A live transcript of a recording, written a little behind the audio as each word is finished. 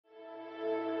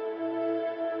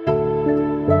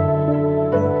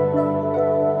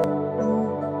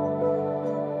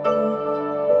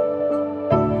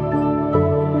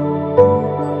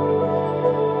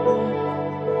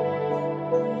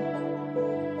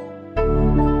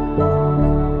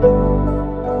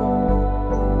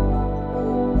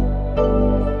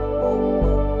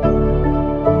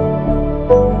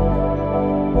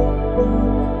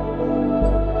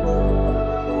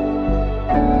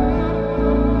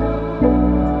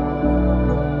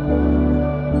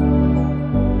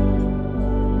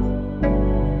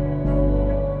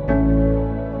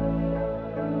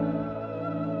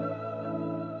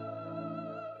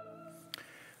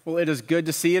It is good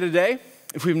to see you today.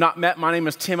 If we've not met, my name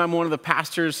is Tim. I'm one of the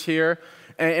pastors here.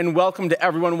 And welcome to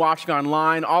everyone watching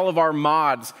online, all of our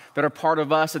mods that are part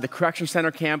of us at the Correction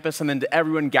Center campus, and then to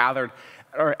everyone gathered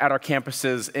at our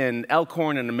campuses in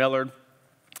Elkhorn and in Millard.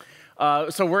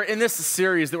 So we're in this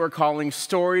series that we're calling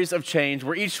Stories of Change,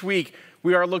 where each week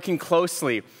we are looking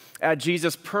closely at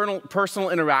Jesus' personal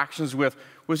interactions with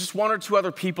just one or two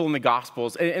other people in the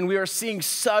Gospels. And we are seeing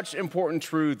such important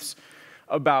truths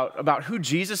about who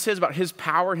Jesus is, about his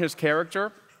power and his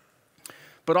character,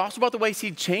 but also about the ways he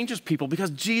changes people, because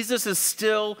Jesus is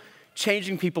still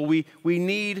changing people. We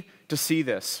need to see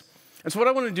this. And so what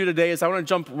I want to do today is I want to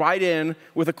jump right in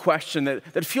with a question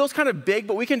that feels kind of big,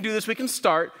 but we can do this. We can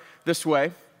start this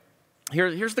way.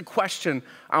 Here's the question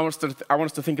I want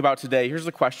us to think about today. Here's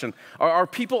the question. Are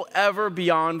people ever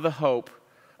beyond the hope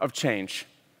of change?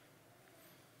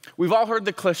 We've all heard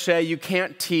the cliche, you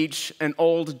can't teach an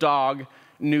old dog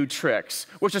new tricks,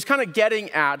 which is kind of getting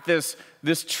at this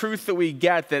truth that we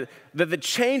get that the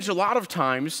change a lot of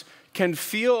times can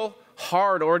feel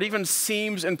hard or it even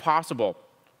seems impossible.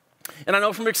 And I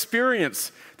know from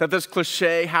experience that this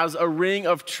cliche has a ring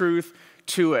of truth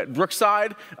to it.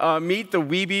 Brookside, meet the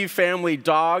Wiebe family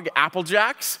dog,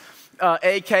 Applejacks,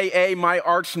 AKA my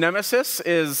arch nemesis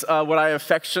is what I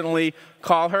affectionately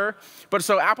call her. But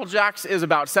so Applejacks is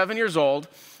about 7 years old,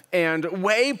 and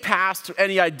way past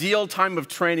any ideal time of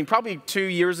training, probably 2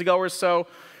 years ago or so,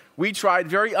 we tried,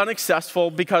 very unsuccessful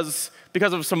because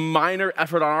of some minor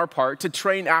effort on our part, to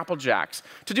train Applejacks,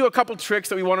 to do a couple tricks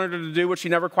that we wanted her to do, which she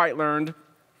never quite learned,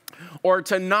 or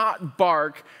to not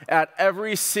bark at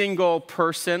every single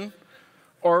person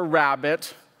or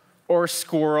rabbit or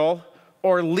squirrel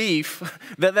or leaf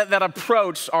that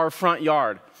approached our front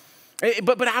yard.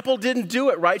 But Apple didn't do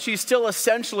it, right? She's still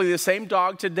essentially the same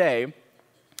dog today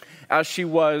as she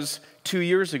was 2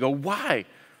 years ago. Why?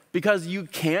 Because you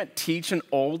can't teach an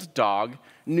old dog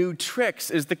new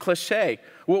tricks, is the cliche.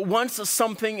 Well, once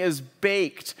something is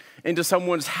baked into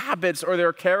someone's habits or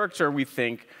their character, we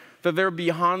think that they're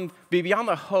beyond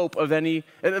the hope of any,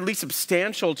 at least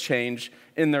substantial change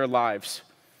in their lives.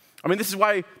 I mean, this is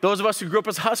why those of us who grew up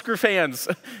as Husker fans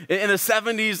in the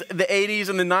 70s, the 80s,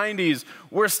 and the 90s,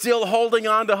 we're still holding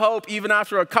on to hope even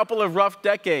after a couple of rough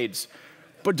decades.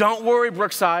 But don't worry,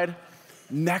 Brookside,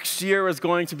 next year is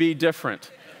going to be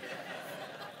different.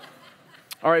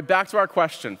 All right, back to our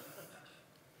question.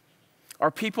 Are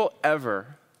people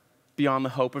ever beyond the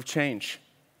hope of change?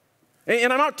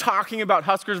 And I'm not talking about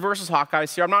Huskers versus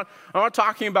Hawkeyes here. I'm not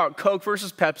talking about Coke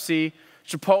versus Pepsi,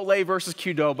 Chipotle versus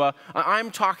Qdoba.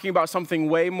 I'm talking about something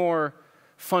way more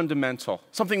fundamental,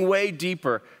 something way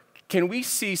deeper. Can we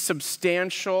see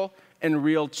substantial and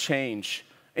real change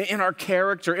in our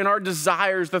character, in our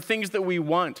desires, the things that we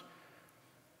want?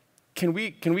 Can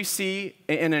we see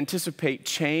and anticipate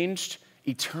changed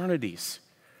eternities?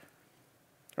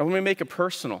 Or let me make it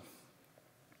personal.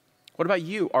 What about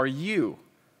you? Are you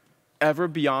ever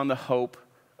beyond the hope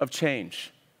of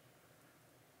change?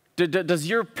 Does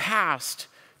your past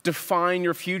define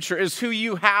your future? Is who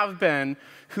you have been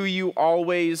who you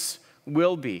always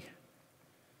will be?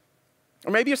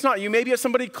 Or maybe it's not you. Maybe it's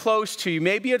somebody close to you.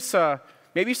 Maybe it's a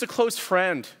close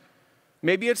friend.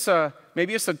 Maybe it's a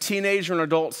teenager, an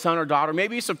adult son or daughter.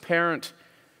 Maybe it's a parent.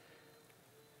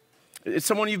 It's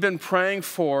someone you've been praying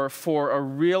for a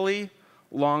really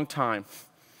long time.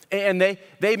 And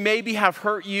they maybe have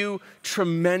hurt you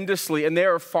tremendously, and they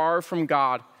are far from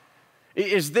God.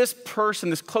 Is this person,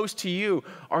 this close to you,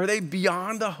 are they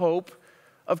beyond the hope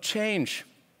of change?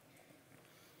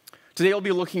 Today we'll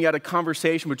be looking at a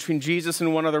conversation between Jesus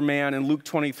and one other man in Luke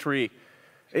 23.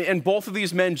 And both of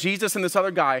these men, Jesus and this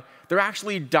other guy, they're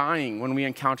actually dying when we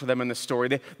encounter them in this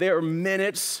story. They are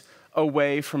minutes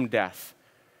away from death.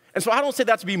 And so I don't say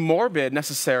that to be morbid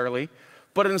necessarily,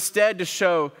 but instead to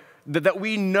show that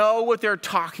we know what they're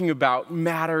talking about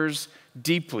matters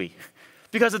deeply.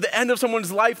 Because at the end of someone's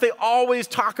life, they always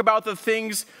talk about the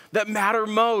things that matter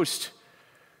most.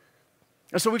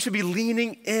 And so we should be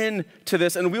leaning into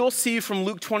this. And we will see from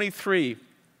Luke 23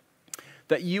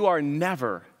 that you are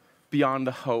never beyond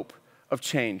the hope of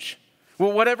change.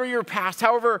 Well, whatever your past,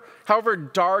 however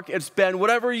dark it's been,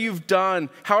 whatever you've done,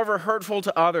 however hurtful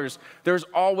to others, there's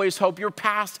always hope. Your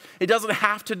past, it doesn't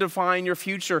have to define your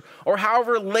future. Or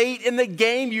however late in the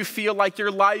game you feel like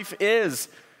your life is,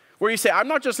 where you say, I'm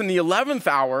not just in the 11th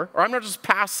hour, or I'm not just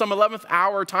past some 11th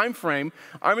hour time frame,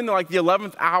 I'm in the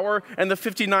 11th hour and the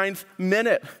 59th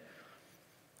minute.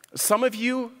 Some of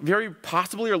you very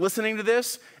possibly are listening to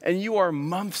this, and you are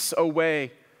months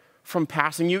away from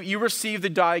passing. You receive the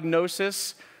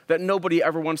diagnosis that nobody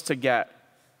ever wants to get.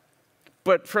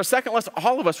 But for a second, let's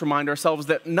all of us remind ourselves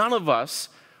that none of us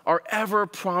are ever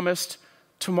promised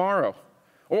tomorrow.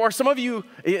 Or some of you,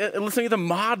 listening to the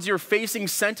mods, you're facing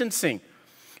sentencing,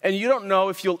 and you don't know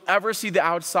if you'll ever see the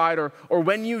outside, or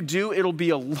when you do, it'll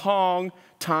be a long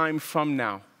time from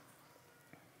now.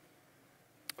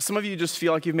 Some of you just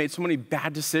feel like you've made so many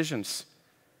bad decisions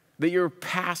that you're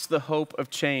past the hope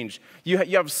of change. You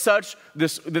have such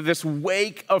this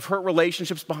wake of hurt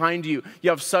relationships behind you. You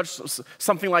have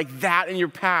something like that in your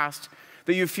past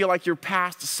that you feel like you're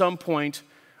past some point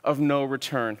of no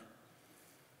return.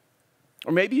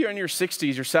 Or maybe you're in your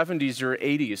 60s, your 70s, your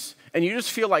 80s, and you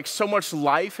just feel like so much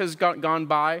life has gone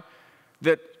by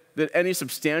that any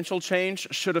substantial change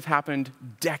should have happened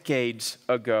decades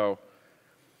ago.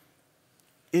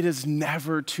 It is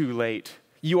never too late.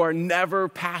 You are never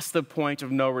past the point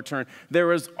of no return.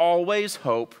 There is always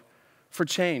hope for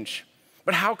change.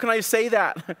 But how can I say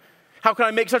that? How can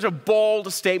I make such a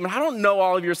bold statement? I don't know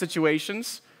all of your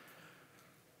situations,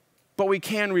 but we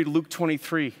can read Luke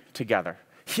 23 together.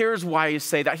 Here's why I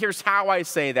say that. Here's how I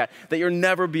say that you're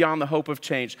never beyond the hope of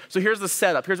change. So here's the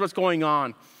setup. Here's what's going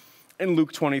on in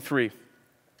Luke 23.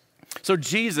 So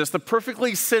Jesus, the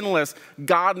perfectly sinless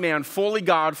God-man, fully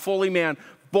God, fully man,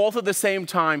 both at the same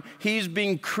time, he's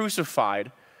being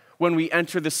crucified when we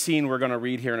enter the scene we're going to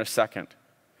read here in a second.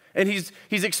 And he's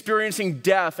experiencing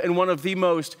death in one of the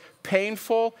most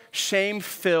painful,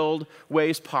 shame-filled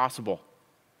ways possible.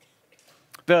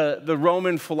 The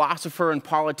Roman philosopher and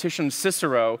politician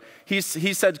Cicero, he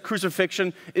said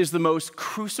crucifixion is the most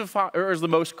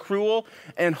cruel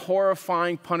and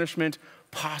horrifying punishment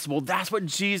possible. That's what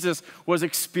Jesus was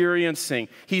experiencing.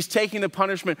 He's taking the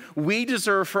punishment we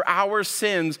deserve for our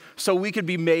sins so we could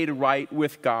be made right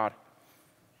with God.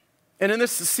 And in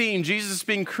this scene, Jesus is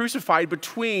being crucified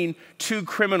between two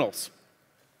criminals.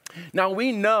 Now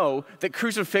we know that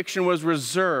crucifixion was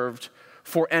reserved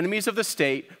for enemies of the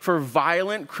state, for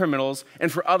violent criminals, and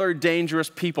for other dangerous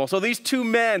people. So these two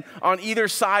men on either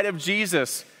side of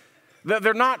Jesus,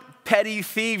 they're not petty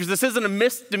thieves. This isn't a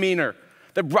misdemeanor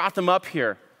that brought them up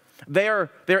here. They're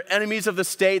enemies of the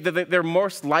state. They're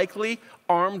most likely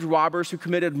armed robbers who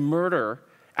committed murder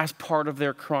as part of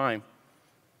their crime.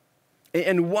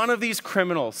 And one of these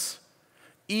criminals,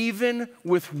 even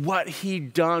with what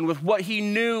he'd done, with what he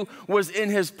knew was in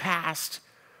his past,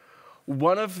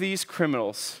 one of these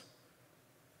criminals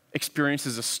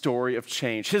experiences a story of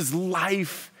change. His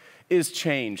life is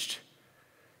changed.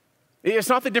 It's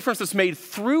not the difference that's made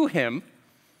through him,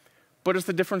 but it's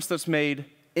the difference that's made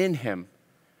in him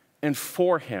and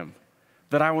for him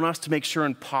that I want us to make sure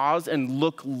and pause and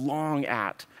look long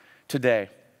at today.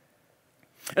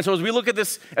 And so as we look at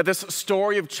this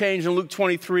story of change in Luke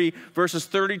 23, verses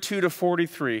 32 to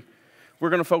 43, we're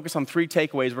going to focus on three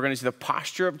takeaways. We're going to see the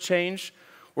posture of change,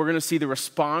 we're going to see the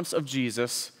response of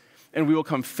Jesus, and we will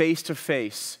come face to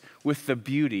face with the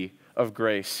beauty of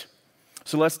grace.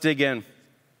 So let's dig in.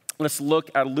 Let's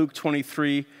look at Luke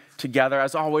 23 together.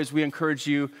 As always, we encourage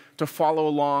you to follow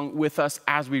along with us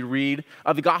as we read.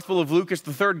 The Gospel of Luke is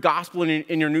the third gospel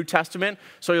in your New Testament,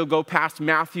 so you'll go past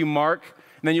Matthew, Mark,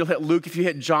 and then you'll hit Luke. If you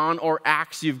hit John or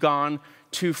Acts, you've gone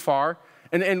too far.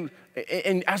 And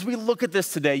as we look at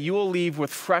this today, you will leave with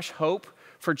fresh hope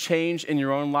for change in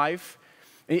your own life,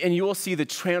 and you will see the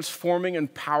transforming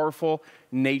and powerful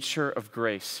nature of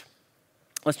grace.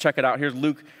 Let's check it out. Here's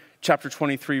Luke chapter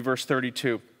 23, verse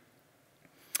 32.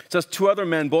 It says, 2 other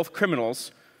men, both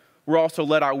criminals, were also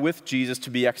led out with Jesus to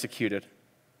be executed.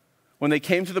 When they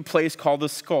came to the place called the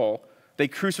Skull, they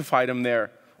crucified him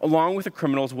there, along with the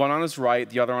criminals, one on his right,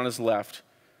 the other on his left.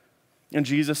 And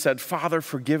Jesus said, Father,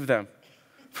 forgive them,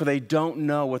 for they don't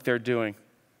know what they're doing.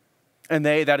 And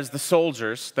they, that is the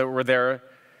soldiers that were there,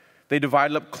 they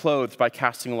divided up clothes by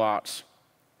casting lots.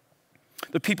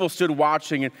 The people stood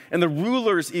watching, and the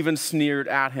rulers even sneered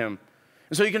at him.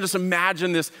 And so you can just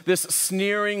imagine this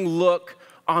sneering look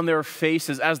on their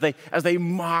faces as they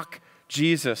mock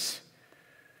Jesus.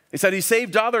 They said, he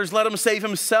saved others, let him save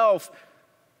himself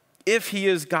if he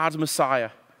is God's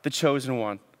Messiah, the chosen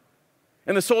one.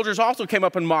 And the soldiers also came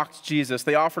up and mocked Jesus.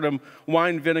 They offered him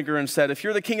wine vinegar and said, if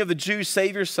you're the king of the Jews,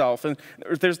 save yourself. And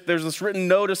there's this written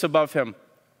notice above him,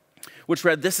 which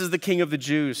read, this is the king of the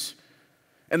Jews.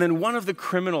 And then one of the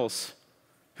criminals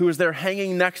who was there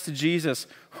hanging next to Jesus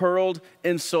hurled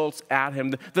insults at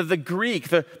him. The Greek,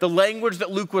 the language that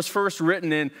Luke was first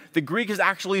written in, the Greek is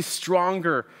actually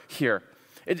stronger here.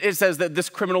 It says that this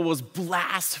criminal was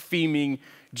blaspheming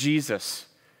Jesus.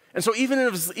 And so even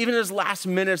in his last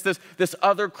minutes, this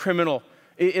other criminal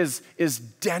is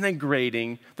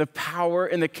denigrating the power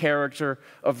and the character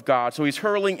of God. So he's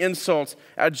hurling insults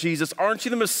at Jesus. Aren't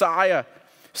you the Messiah?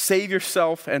 Save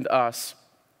yourself and us.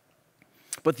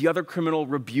 But the other criminal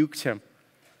rebuked him.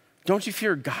 Don't you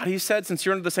fear God, he said, since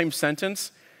you're under the same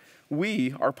sentence?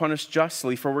 We are punished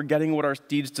justly, for we're getting what our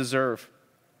deeds deserve.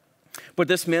 But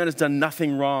this man has done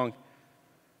nothing wrong.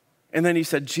 And then he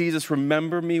said, Jesus,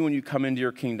 remember me when you come into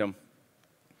your kingdom.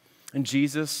 And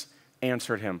Jesus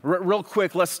answered him. Real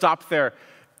quick, let's stop there.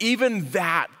 Even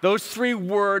that, those three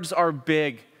words are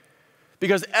big,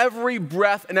 because every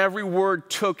breath and every word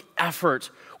took effort.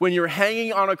 When you're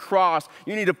hanging on a cross,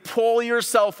 you need to pull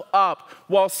yourself up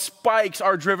while spikes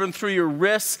are driven through your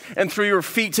wrists and through your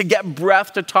feet to get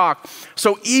breath to talk.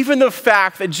 So even the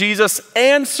fact that Jesus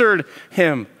answered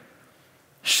him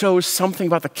shows something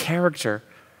about the character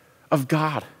of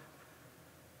God.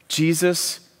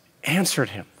 Jesus answered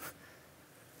him.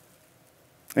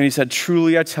 And he said,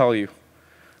 truly I tell you,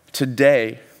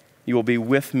 today you will be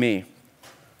with me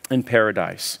in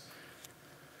paradise.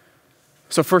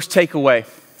 So first takeaway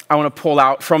I want to pull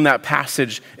out from that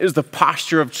passage is the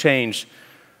posture of change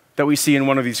that we see in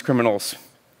one of these criminals.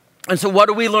 And so what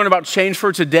do we learn about change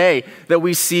for today that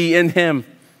we see in him?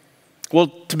 Well,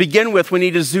 to begin with, we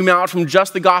need to zoom out from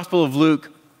just the Gospel of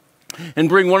Luke and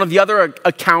bring one of the other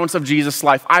accounts of Jesus'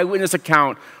 life, eyewitness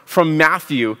account from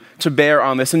Matthew, to bear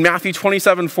on this. In Matthew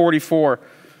 27:44,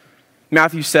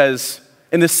 Matthew says,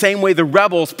 in the same way the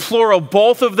rebels, plural,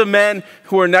 both of the men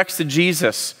who were next to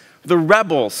Jesus, the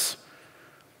rebels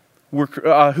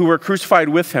who were crucified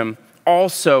with him,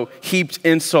 also heaped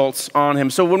insults on him.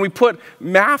 So when we put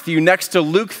Matthew next to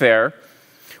Luke there,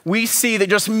 we see that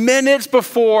just minutes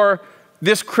before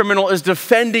this criminal is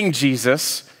defending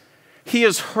Jesus, he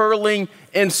is hurling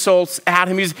insults at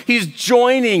him. He's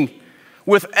joining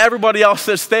with everybody else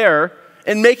that's there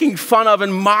and making fun of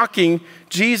and mocking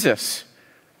Jesus.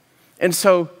 And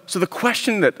so the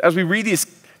question that, as we read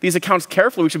these accounts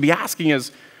carefully, we should be asking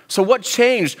is, so what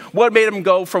changed? What made him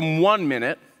go from 1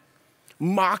 minute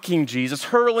mocking Jesus,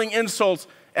 hurling insults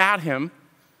at him,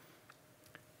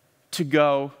 to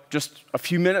go just a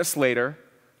few minutes later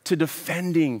to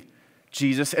defending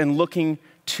Jesus and looking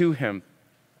to him?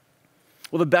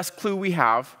 Well, the best clue we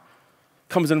have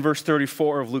comes in verse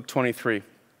 34 of Luke 23,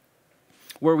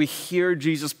 where we hear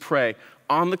Jesus pray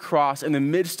on the cross in the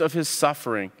midst of his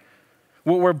suffering,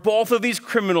 where both of these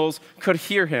criminals could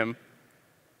hear him.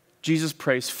 Jesus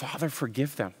prays, Father,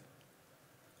 forgive them.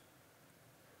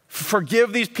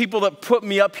 Forgive these people that put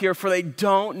me up here, for they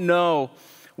don't know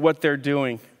what they're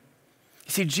doing.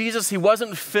 You see, Jesus, he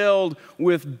wasn't filled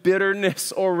with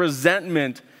bitterness or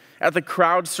resentment at the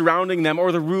crowd surrounding them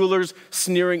or the rulers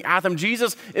sneering at them.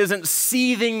 Jesus isn't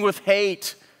seething with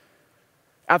hate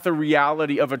at the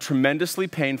reality of a tremendously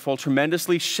painful,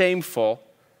 tremendously shameful,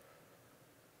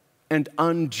 and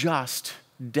unjust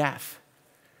death.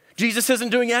 Jesus isn't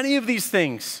doing any of these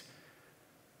things.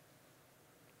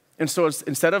 And so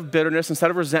instead of bitterness,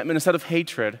 instead of resentment, instead of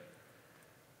hatred,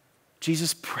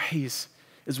 Jesus prays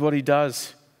is what he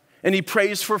does. And he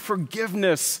prays for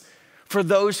forgiveness for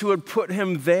those who had put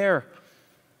him there.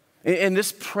 In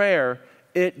this prayer,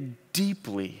 it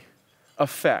deeply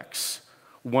affects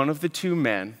one of the two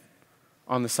men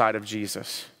on the side of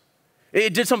Jesus.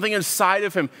 It did something inside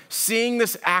of him, seeing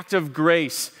this act of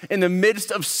grace in the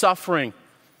midst of suffering,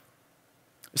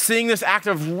 seeing this act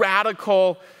of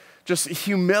radical just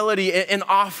humility and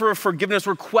offer of forgiveness,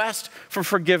 request for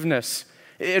forgiveness.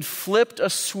 It flipped a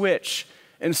switch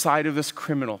inside of this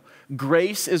criminal.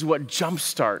 Grace is what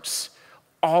jumpstarts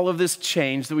all of this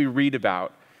change that we read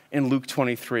about in Luke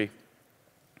 23.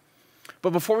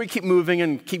 But before we keep moving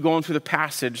and keep going through the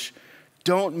passage,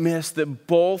 don't miss that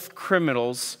both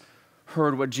criminals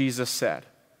heard what Jesus said.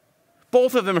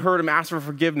 Both of them heard him ask for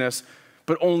forgiveness,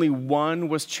 but only one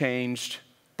was changed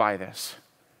by this.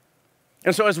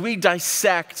 And so as we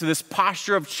dissect this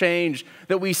posture of change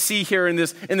that we see here in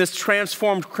this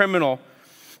transformed criminal,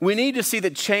 we need to see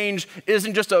that change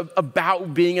isn't just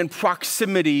about being in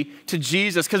proximity to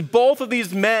Jesus, because both of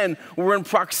these men were in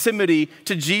proximity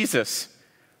to Jesus.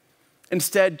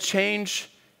 Instead,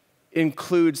 change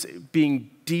includes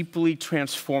being deeply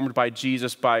transformed by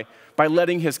Jesus by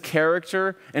letting his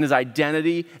character and his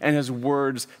identity and his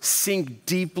words sink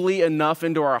deeply enough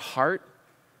into our heart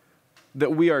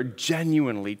that we are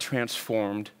genuinely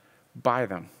transformed by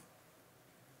them.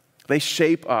 They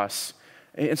shape us.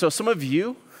 And so some of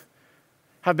you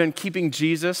have been keeping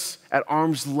Jesus at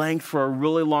arm's length for a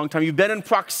really long time. You've been in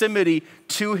proximity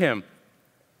to him,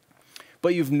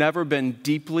 but you've never been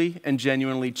deeply and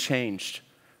genuinely changed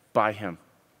by him.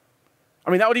 I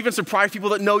mean, that would even surprise people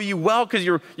that know you well, because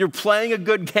you're playing a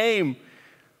good game,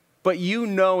 but you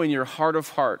know in your heart of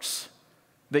hearts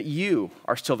that you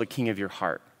are still the king of your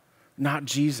heart, not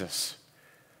Jesus.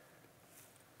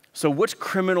 So which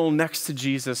criminal next to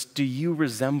Jesus do you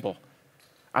resemble?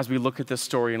 as we look at this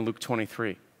story in Luke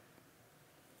 23.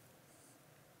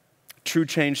 True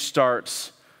change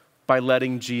starts by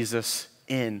letting Jesus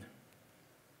in.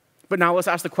 But now let's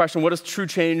ask the question, what does true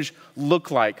change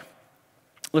look like?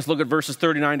 Let's look at verses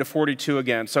 39 to 42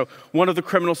 again. So one of the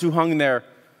criminals who hung there,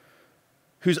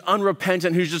 who's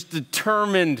unrepentant, who's just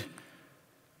determined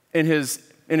in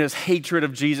his hatred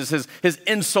of Jesus, his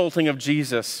insulting of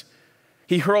Jesus.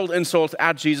 He hurled insults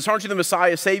at Jesus. Aren't you the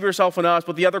Messiah? Save yourself and us.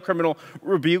 But the other criminal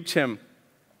rebuked him.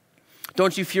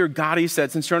 Don't you fear God, he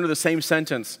said, since you're under the same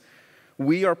sentence.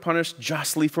 We are punished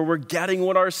justly, for we're getting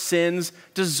what our sins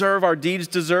deserve, our deeds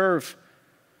deserve.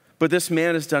 But this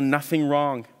man has done nothing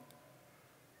wrong.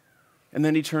 And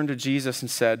then he turned to Jesus and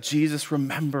said, Jesus,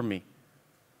 remember me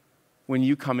when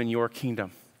you come in your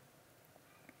kingdom.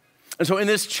 And so in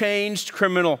this changed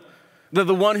criminal,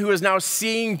 the one who is now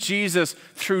seeing Jesus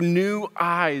through new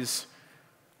eyes,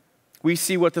 we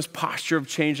see what this posture of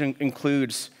change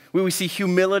includes. We see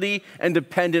humility and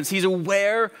dependence. He's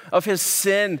aware of his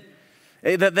sin,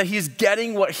 that he's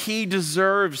getting what he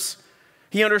deserves.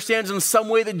 He understands in some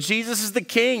way that Jesus is the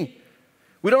king.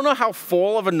 We don't know how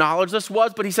full of a knowledge this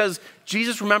was, but he says,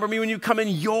 Jesus, remember me when you come in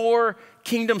your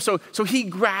kingdom. So he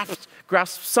grasps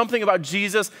something about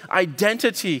Jesus'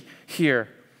 identity here.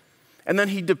 And then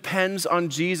he depends on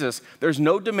Jesus. There's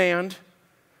no demand,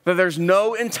 there's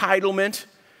no entitlement.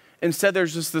 Instead,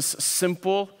 there's just this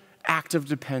simple act of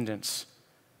dependence.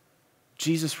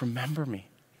 Jesus, remember me.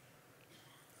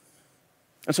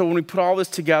 And so when we put all this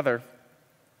together,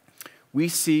 we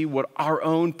see what our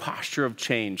own posture of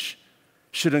change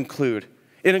should include.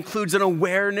 It includes an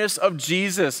awareness of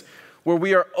Jesus, where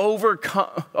we are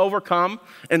overcome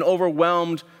and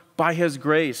overwhelmed by his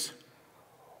grace.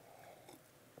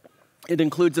 It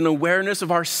includes an awareness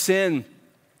of our sin,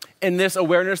 and this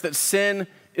awareness that sin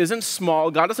isn't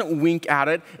small. God doesn't wink at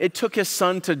it. It took his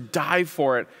son to die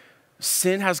for it.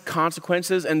 Sin has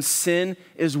consequences, and sin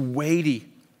is weighty.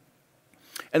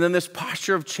 And then this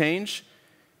posture of change,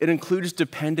 it includes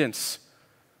dependence.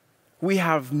 We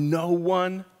have no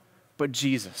one but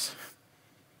Jesus.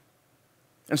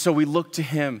 And so we look to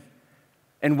him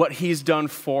and what he's done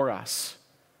for us,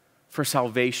 for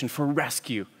salvation, for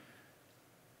rescue,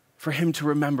 for him to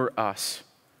remember us.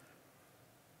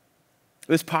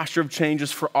 This posture of change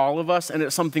is for all of us, and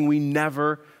it's something we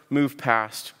never move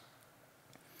past.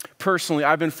 Personally,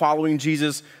 I've been following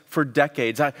Jesus for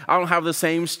decades. I don't have the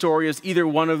same story as either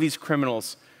one of these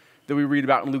criminals that we read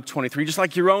about in Luke 23. Just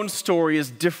like your own story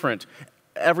is different.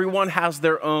 Everyone has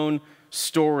their own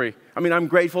story. I mean, I'm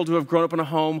grateful to have grown up in a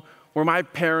home where my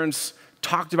parents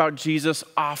talked about Jesus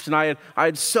often. I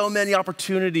had so many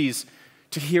opportunities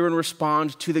to hear and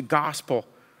respond to the gospel.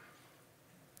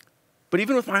 But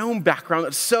even with my own background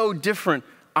that's so different,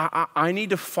 I need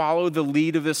to follow the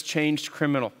lead of this changed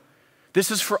criminal.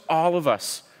 This is for all of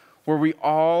us, where we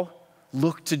all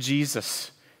look to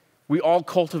Jesus. We all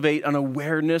cultivate an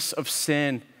awareness of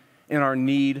sin and our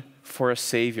need for a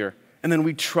Savior. And then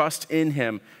we trust in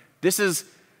him. This is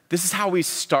how we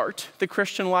start the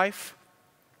Christian life.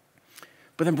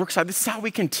 But then Brookside, this is how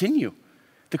we continue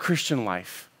the Christian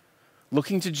life.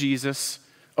 Looking to Jesus,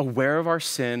 aware of our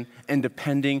sin, and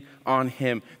depending on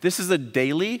him. This is a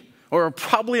daily, or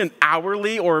probably an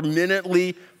hourly or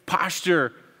minutely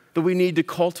posture that we need to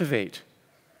cultivate.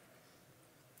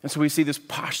 And so we see this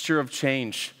posture of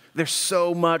change. There's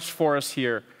so much for us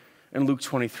here in Luke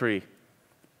 23.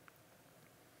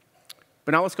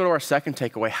 But now let's go to our second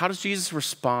takeaway. How does Jesus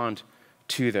respond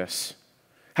to this?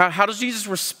 How does Jesus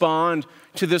respond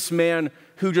to this man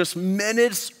who just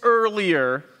minutes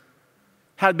earlier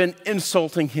had been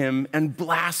insulting him and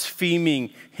blaspheming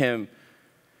him?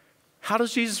 How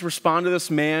does Jesus respond to this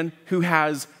man who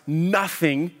has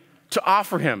nothing to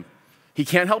offer him? He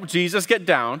can't help Jesus get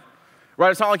down, right?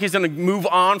 It's not like he's going to move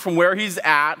on from where he's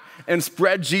at and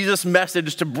spread Jesus'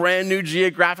 message to brand new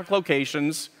geographic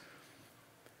locations.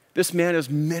 This man is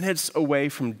minutes away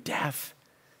from death.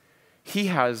 He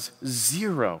has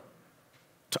zero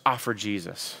to offer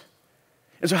Jesus.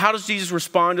 And so how does Jesus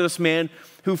respond to this man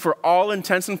who, for all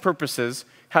intents and purposes,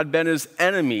 had been his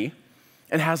enemy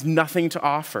and has nothing to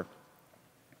offer?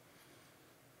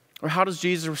 Or how does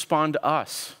Jesus respond to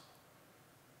us?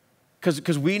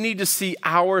 Because we need to see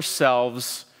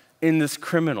ourselves in this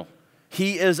criminal.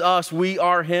 He is us, we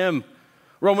are him.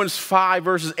 Romans 5,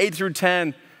 verses 8 through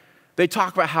 10, they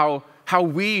talk about how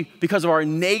we, because of our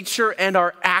nature and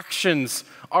our actions,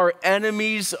 are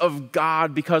enemies of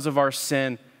God because of our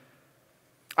sin.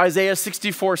 Isaiah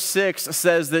 64:6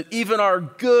 says that even our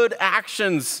good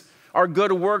actions, our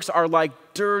good works are like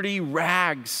dirty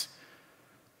rags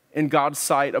in God's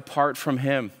sight apart from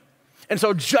him. And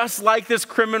so just like this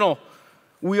criminal,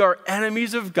 We are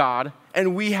enemies of God,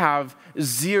 and we have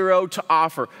zero to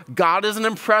offer. God isn't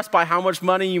impressed by how much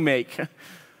money you make.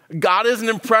 God isn't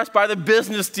impressed by the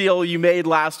business deal you made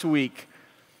last week.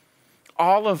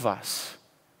 All of us,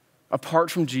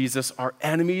 apart from Jesus, are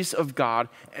enemies of God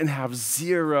and have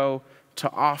zero to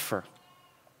offer.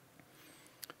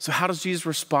 So how does Jesus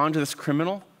respond to this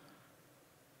criminal?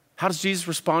 How does Jesus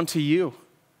respond to you?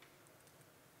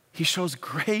 He shows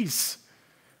grace.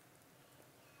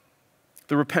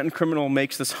 The repentant criminal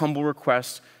makes this humble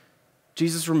request,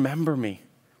 Jesus, remember me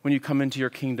when you come into your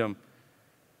kingdom.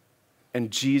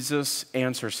 And Jesus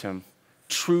answers him,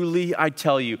 truly I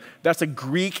tell you. That's a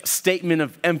Greek statement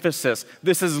of emphasis.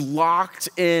 This is locked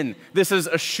in. This is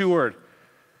assured.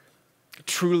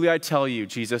 Truly I tell you,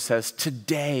 Jesus says,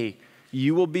 today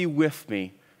you will be with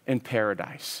me in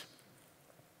paradise.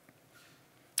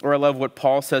 Or I love what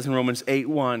Paul says in Romans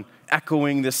 8:1,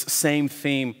 echoing this same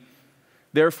theme.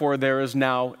 Therefore, there is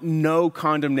now no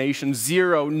condemnation,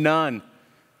 zero, none,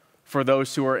 for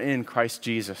those who are in Christ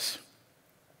Jesus.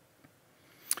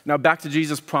 Now back to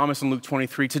Jesus' promise in Luke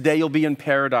 23. Today you'll be in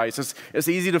paradise. It's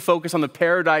easy to focus on the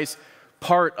paradise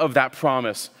part of that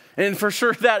promise. And for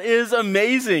sure that is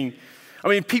amazing. I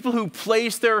mean, people who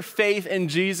place their faith in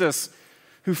Jesus,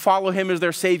 who follow him as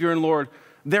their Savior and Lord,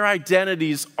 their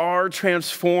identities are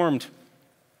transformed.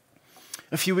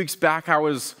 A few weeks back, I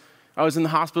was in the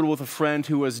hospital with a friend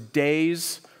who was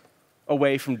days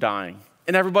away from dying.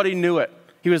 And everybody knew it.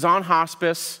 He was on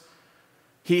hospice.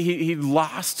 He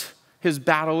lost his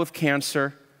battle with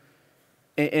cancer.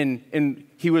 And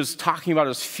he was talking about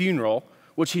his funeral,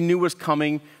 which he knew was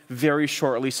coming very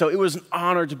shortly. So it was an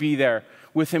honor to be there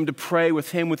with him, to pray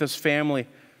with him, with his family,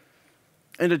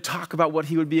 and to talk about what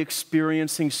he would be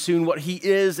experiencing soon, what he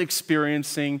is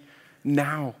experiencing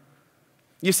now.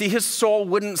 You see, his soul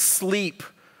wouldn't sleep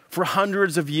for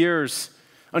hundreds of years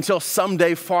until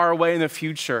someday far away in the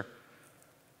future.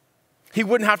 He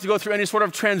wouldn't have to go through any sort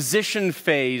of transition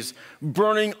phase,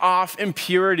 burning off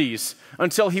impurities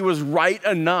until he was right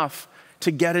enough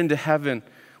to get into heaven.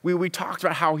 We talked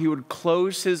about how he would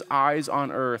close his eyes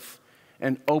on earth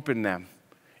and open them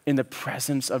in the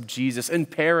presence of Jesus in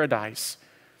paradise.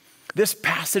 This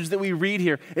passage that we read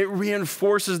here, it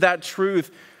reinforces that truth.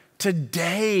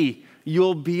 Today,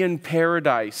 you'll be in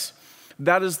paradise.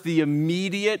 That is the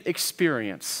immediate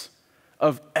experience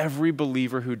of every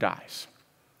believer who dies.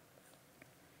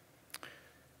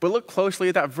 But look closely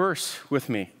at that verse with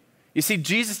me. You see,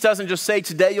 Jesus doesn't just say,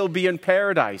 today you'll be in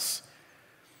paradise.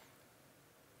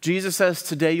 Jesus says,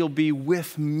 today you'll be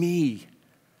with me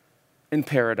in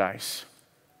paradise.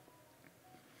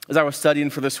 As I was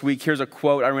studying for this week, here's a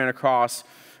quote I ran across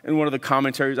in one of the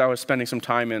commentaries I was spending some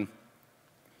time in.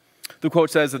 The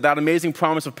quote says that amazing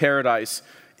promise of paradise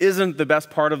isn't the best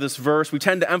part of this verse. We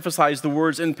tend to emphasize the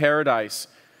words in paradise,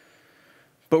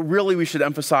 but really we should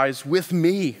emphasize with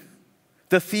me.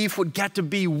 The thief would get to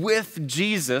be with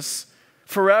Jesus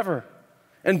forever.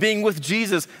 And being with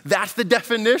Jesus, that's the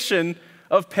definition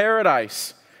of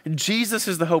paradise. Jesus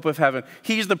is the hope of heaven.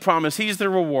 He's the promise. He's the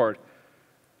reward.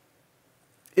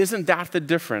 Isn't that the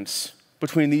difference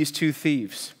between these two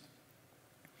thieves?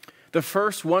 The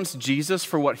first wants Jesus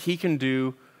for what he can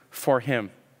do for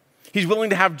him. He's willing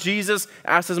to have Jesus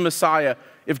as his Messiah.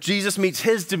 If Jesus meets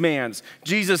his demands,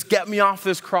 Jesus, get me off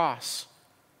this cross.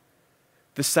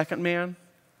 The second man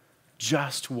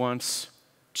just wants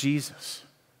Jesus.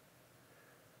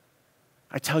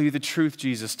 I tell you the truth,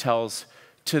 Jesus tells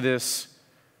to this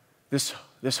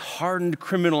hardened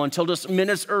criminal until just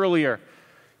minutes earlier,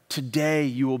 today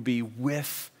you will be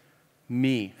with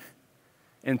me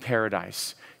in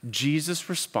paradise. Jesus'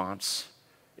 response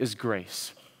is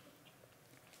grace.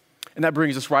 And that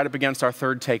brings us right up against our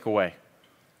third takeaway,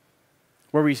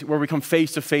 where we come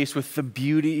face to face with the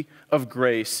beauty of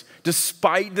grace.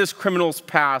 Despite this criminal's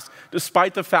past,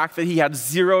 despite the fact that he had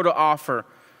zero to offer,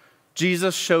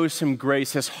 Jesus shows him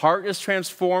grace. His heart is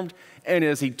transformed and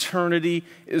his eternity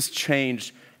is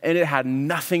changed. And it had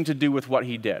nothing to do with what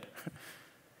he did.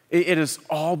 It is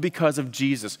all because of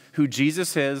Jesus, who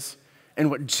Jesus is and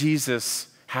what Jesus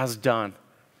has done.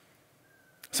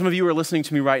 Some of you are listening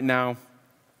to me right now,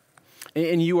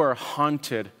 and you are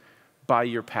haunted by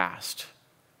your past.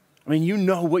 I mean, you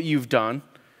know what you've done.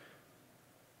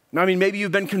 I mean, maybe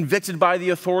you've been convicted by the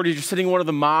authorities. You're sitting in one of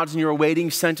the mods and you're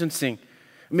awaiting sentencing.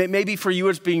 Maybe for you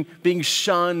it's being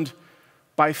shunned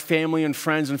by family and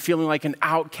friends and feeling like an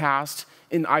outcast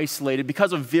and isolated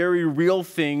because of very real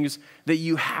things that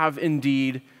you have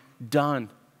indeed done.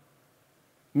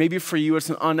 Maybe for you it's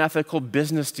an unethical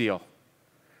business deal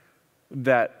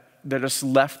that has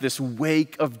left this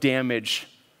wake of damage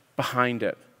behind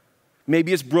it.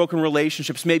 Maybe it's broken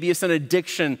relationships. Maybe it's an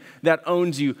addiction that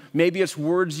owns you. Maybe it's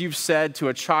words you've said to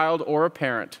a child or a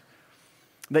parent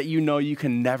that you know you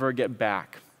can never get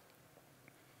back.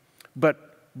 But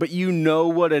you know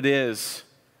what it is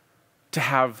to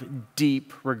have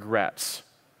deep regrets,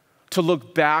 to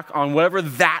look back on whatever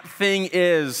that thing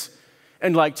is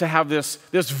and like to have this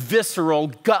visceral,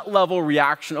 gut-level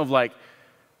reaction of like,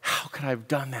 how could I have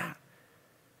done that?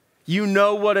 You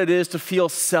know what it is to feel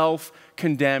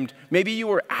self-condemned. Maybe you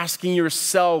were asking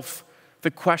yourself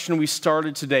the question we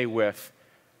started today with,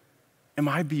 am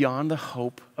I beyond the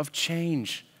hope of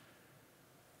change?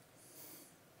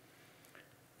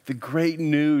 The great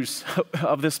news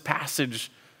of this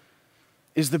passage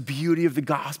is the beauty of the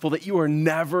gospel, that you are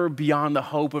never beyond the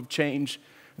hope of change,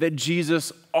 that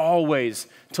Jesus always,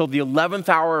 till the 11th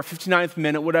hour or 59th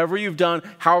minute, whatever you've done,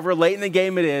 however late in the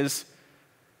game it is,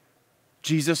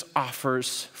 Jesus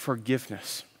offers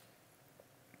forgiveness.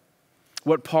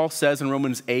 What Paul says in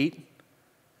Romans 8,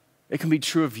 it can be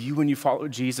true of you when you follow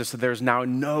Jesus, that there's now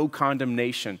no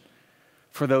condemnation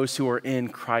for those who are in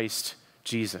Christ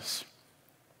Jesus.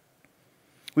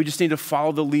 We just need to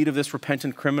follow the lead of this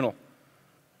repentant criminal,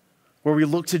 where we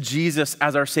look to Jesus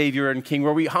as our Savior and King,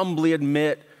 where we humbly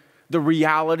admit the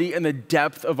reality and the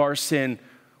depth of our sin.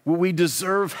 We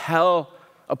deserve hell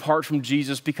apart from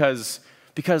Jesus because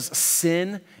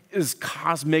sin is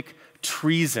cosmic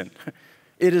treason.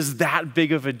 It is that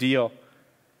big of a deal.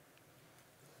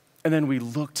 And then we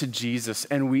look to Jesus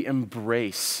and we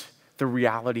embrace the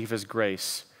reality of his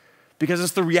grace, because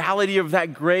it's the reality of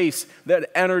that grace that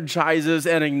energizes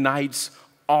and ignites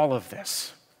all of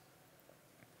this.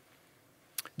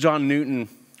 John Newton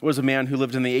was a man who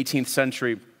lived in the 18th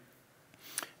century,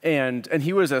 and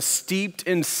he was as steeped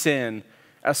in sin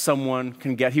as someone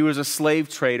can get. He was a slave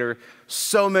trader,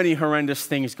 so many horrendous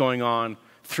things going on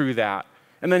through that.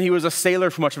 And then he was a sailor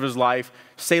for much of his life.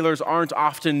 Sailors aren't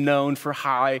often known for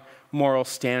high moral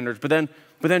standards. But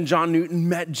then John Newton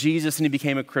met Jesus and he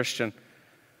became a Christian.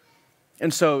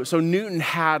 And so Newton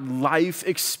had life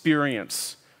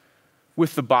experience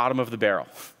with the bottom of the barrel.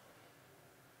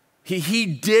 He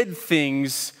did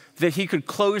things that he could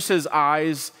close his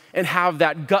eyes and have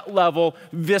that gut level,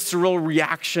 visceral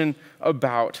reaction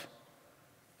about.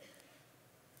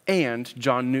 And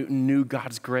John Newton knew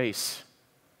God's grace.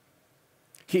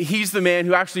 He's the man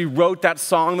who actually wrote that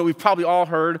song that we've probably all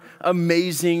heard,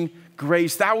 Amazing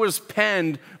Grace. That was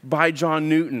penned by John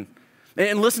Newton.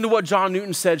 And listen to what John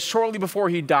Newton said shortly before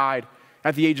he died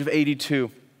at the age of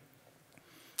 82.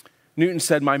 Newton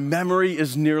said, "My memory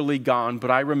is nearly gone, but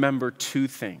I remember two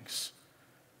things: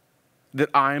 that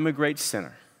I am a great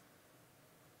sinner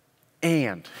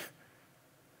and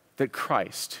that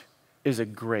Christ is a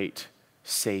great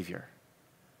Savior."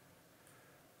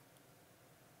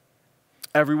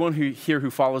 Everyone here who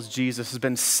follows Jesus has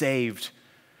been saved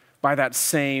by that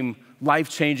same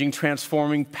life-changing,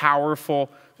 transforming, powerful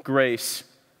grace.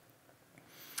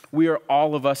 We are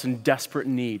all of us in desperate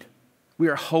need. We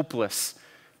are hopeless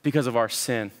because of our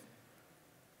sin.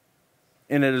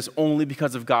 And it is only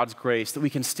because of God's grace that we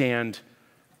can stand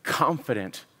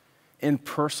confident in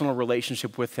personal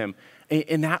relationship with him.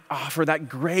 In that offer, that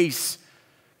grace,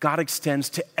 God extends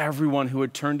to everyone who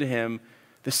would turn to him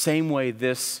the same way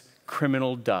this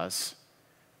criminal does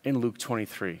in Luke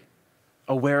 23.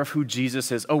 Aware of who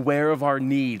Jesus is, aware of our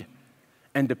need,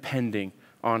 and depending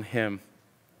on him.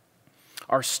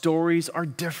 Our stories are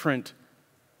different,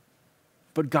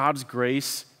 but God's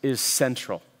grace is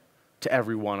central to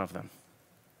every one of them.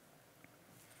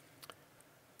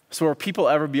 So are people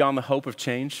ever beyond the hope of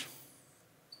change?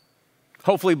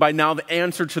 Hopefully by now the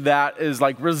answer to that is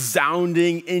like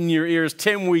resounding in your ears.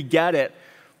 Tim, we get it,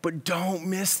 but don't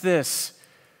miss this.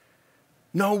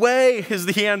 No way is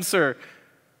the answer.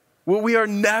 Well, we are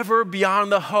never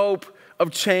beyond the hope of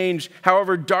change,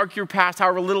 however dark your past,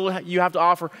 however little you have to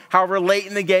offer, however late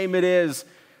in the game it is,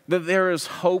 that there is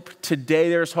hope today,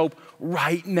 there is hope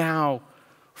right now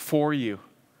for you.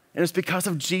 And it's because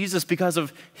of Jesus, because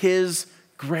of his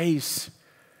grace.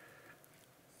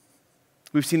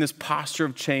 We've seen this posture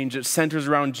of change. It centers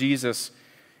around Jesus.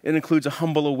 It includes a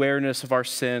humble awareness of our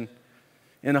sin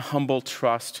and a humble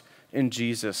trust in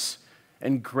Jesus.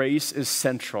 And grace is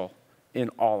central in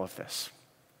all of this.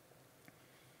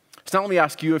 So now let me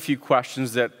ask you a few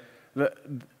questions that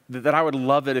I would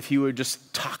love it if you would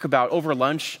just talk about over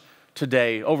lunch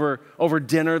today, over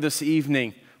dinner this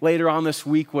evening, later on this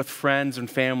week with friends and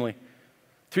family.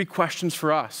 3 questions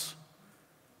for us.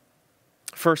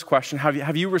 First question,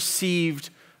 have you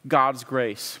received God's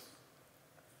grace?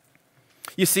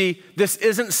 You see, this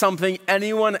isn't something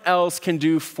anyone else can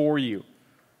do for you.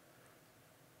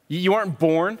 You aren't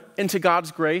born into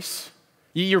God's grace.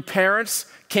 Your parents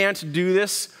can't do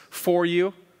this for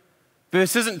you.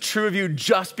 This isn't true of you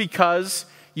just because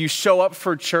you show up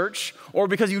for church or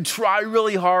because you try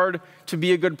really hard to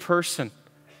be a good person.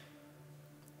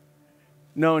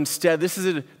 No, instead, this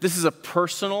is a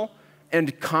personal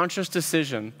and conscious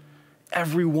decision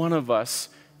every one of us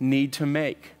need to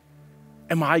make.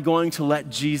 Am I going to let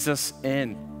Jesus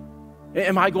in?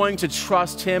 Am I going to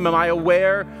trust him? Am I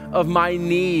aware of my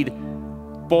need,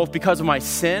 both because of my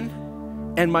sin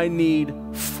and my need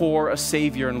for a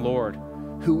Savior and Lord,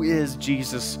 who is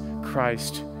Jesus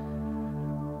Christ?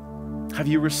 Have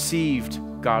you received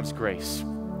God's grace?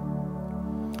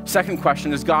 Second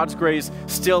question, is God's grace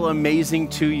still amazing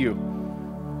to you?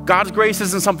 God's grace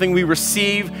isn't something we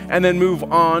receive and then move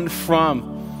on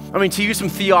from. I mean, to use some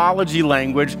theology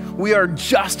language, we are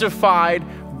justified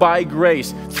by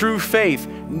grace through faith.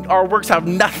 Our works have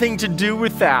nothing to do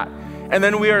with that. And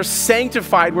then we are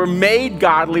sanctified, we're made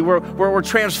godly, we're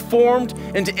transformed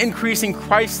into increasing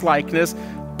Christ-likeness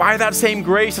by that same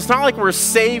grace. It's not like we're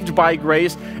saved by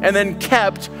grace and then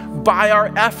kept by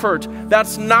our effort.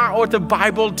 That's not what the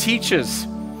Bible teaches.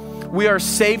 We are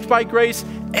saved by grace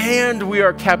and we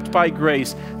are kept by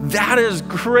grace. That is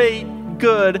great,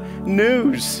 good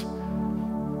news.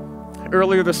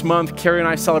 Earlier this month, Carrie and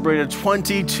I celebrated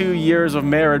 22 years of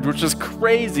marriage, which is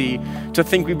crazy to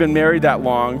think we've been married that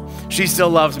long. She still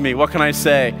loves me, what can I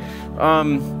say?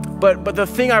 But the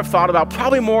thing I've thought about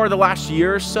probably more the last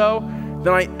year or so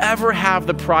than I ever have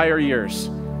the prior years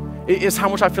is how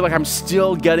much I feel like I'm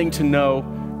still getting to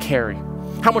know Carrie.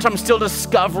 How much I'm still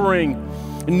discovering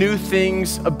new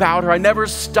things about her. I never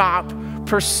stop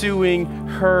pursuing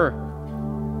her.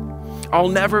 I'll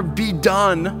never be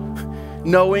done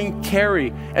knowing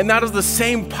Carrie. And that is the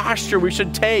same posture we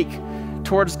should take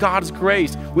towards God's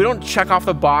grace. We don't check off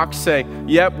the box, say,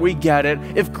 yep, we get it.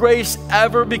 If grace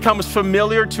ever becomes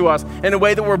familiar to us in a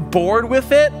way that we're bored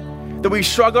with it, that we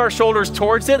shrug our shoulders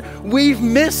towards it, we've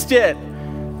missed it.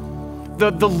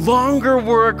 The longer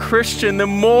we're a Christian, the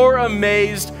more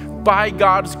amazed by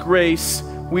God's grace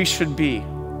we should be.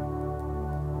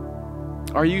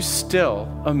 Are you still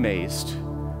amazed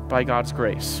by God's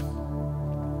grace?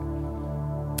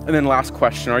 And then last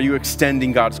question, are you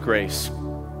extending God's grace?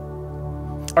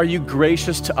 Are you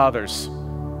gracious to others?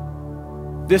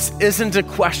 This isn't a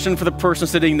question for the person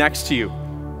sitting next to you.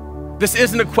 This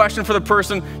isn't a question for the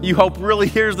person you hope really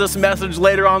hears this message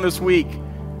later on this week.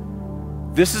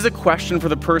 This is a question for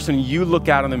the person you look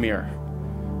at in the mirror.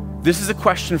 This is a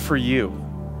question for you.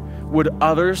 Would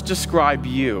others describe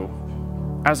you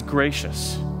as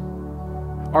gracious?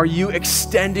 Are you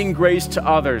extending grace to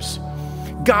others?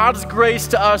 God's grace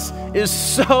to us is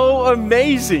so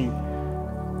amazing.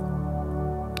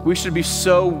 We should be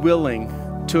so willing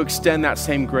to extend that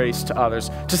same grace to others,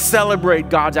 to celebrate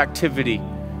God's activity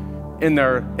in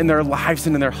their lives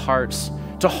and in their hearts,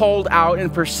 to hold out in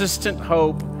persistent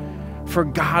hope for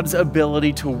God's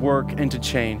ability to work and to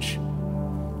change.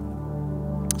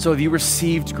 So have you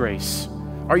received grace?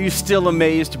 Are you still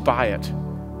amazed by it?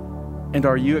 And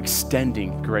are you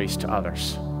extending grace to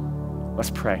others? Let's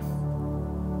pray.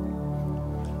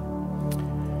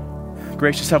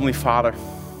 Gracious Heavenly Father,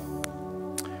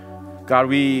 God,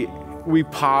 we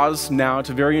pause now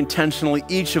to very intentionally,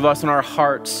 each of us in our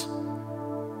hearts,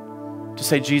 to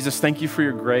say, Jesus, thank you for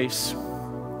your grace.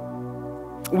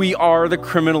 We are the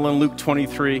criminal in Luke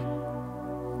 23.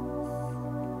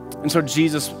 And so,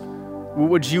 Jesus,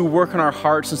 would you work in our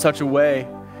hearts in such a way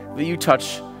that you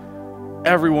touch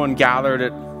everyone gathered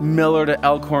at Millard, at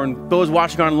Elkhorn, those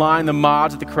watching online, the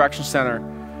mods at the Correction Center.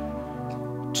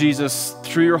 Jesus,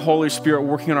 through your Holy Spirit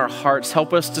working in our hearts,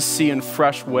 help us to see in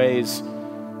fresh ways,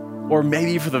 or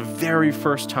maybe for the very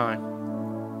first time,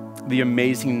 the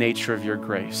amazing nature of your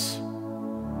grace.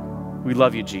 We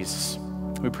love you, Jesus.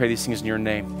 We pray these things in your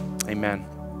name. Amen.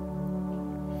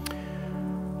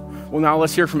 Well, now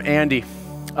let's hear from Andy.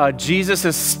 Jesus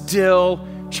is still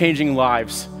changing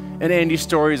lives. And Andy's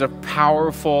story is a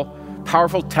powerful,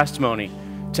 powerful testimony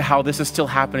to how this is still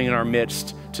happening in our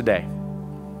midst today.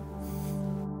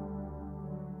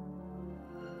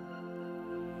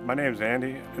 My name's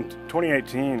Andy. In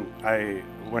 2018, I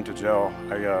went to jail.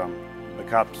 The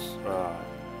cops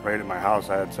raided my house.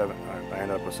 I ended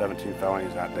up with 17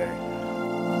 felonies that day.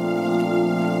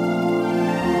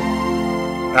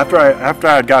 After I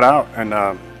had got out and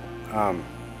I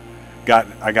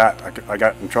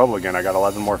got in trouble again. I got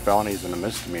 11 more felonies and a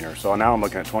misdemeanor. So now I'm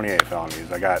looking at 28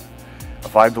 felonies. I got a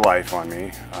 5 to life on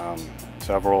me.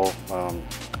 Several.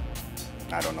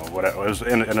 I don't know what it was.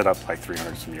 Ended up like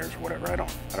 300 some years or whatever. I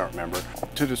don't remember.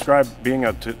 To describe being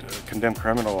a condemned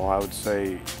criminal, I would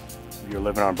say you're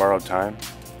living on borrowed time.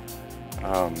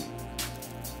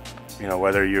 You know,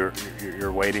 whether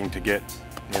you're waiting to get,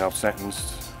 you know,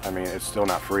 sentenced, I mean, it's still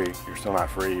not free. You're still not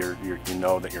free. You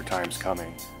know that your time's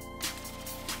coming.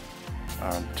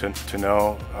 To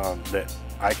know that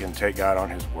I can take God on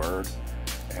His word,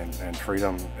 and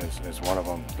freedom is one of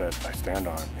them that I stand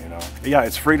on. You know, yeah,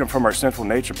 it's freedom from our sinful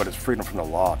nature, but it's freedom from the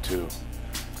law too.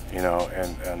 You know,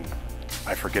 and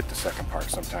I forget the second part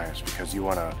sometimes, because you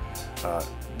want to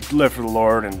live for the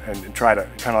Lord and try to,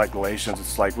 kind of like Galatians,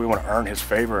 it's like we want to earn His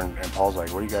favor, and Paul's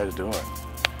like, what are you guys doing?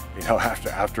 You know,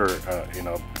 after you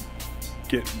know,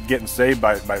 getting saved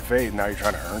by faith, now you're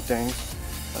trying to earn things.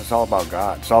 It's all about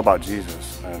God. It's all about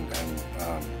Jesus and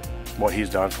what He's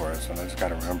done for us. And I just got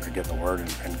to remember to get the Word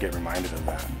and get reminded of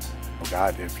that. Oh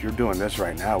God, if you're doing this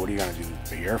right now, what are you going to do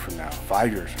a year from now,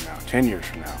 5 years from now, 10 years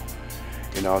from now?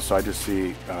 You know, so I just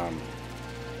see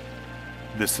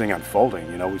this thing unfolding.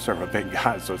 You know, we serve a big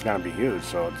God, so it's going to be huge.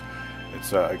 So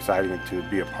it's exciting to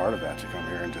be a part of that, to come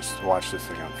here and just watch this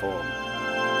thing unfold.